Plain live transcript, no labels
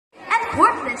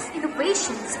countless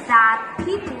innovations that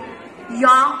people,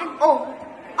 young and old,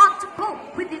 ought to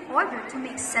cope with in order to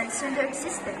make sense in their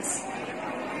existence.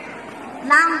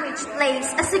 Language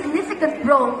plays a significant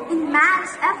role in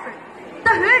man's effort to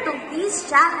hurdle these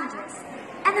challenges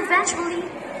and eventually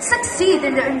succeed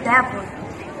in their endeavor.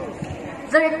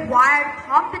 The required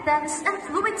competence and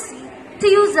fluency to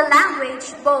use the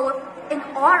language both in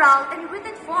oral and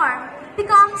written form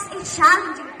becomes a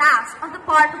challenging task on the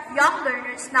part of young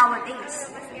learners nowadays.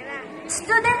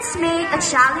 Students make a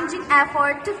challenging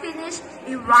effort to finish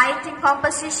a writing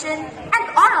composition and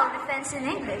oral defense in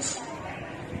English.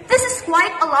 This is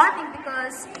quite alarming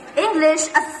because English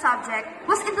as a subject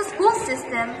was in the school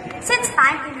system since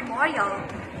time immemorial.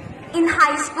 In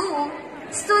high school,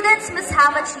 students must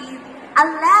have achieved a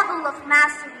level of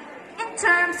mastery in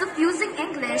terms of using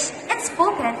English in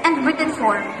spoken and written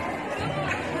form.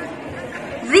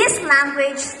 This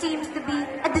language seems to be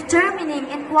a determining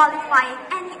and qualifying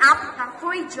any applicant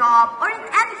for a job or in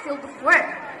any field of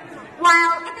work.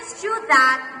 While it is true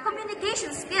that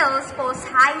communication skills pose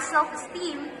high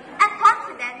self-esteem and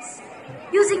confidence,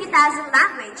 using it as a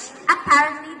language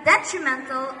apparently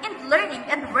detrimental in learning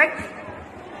and working.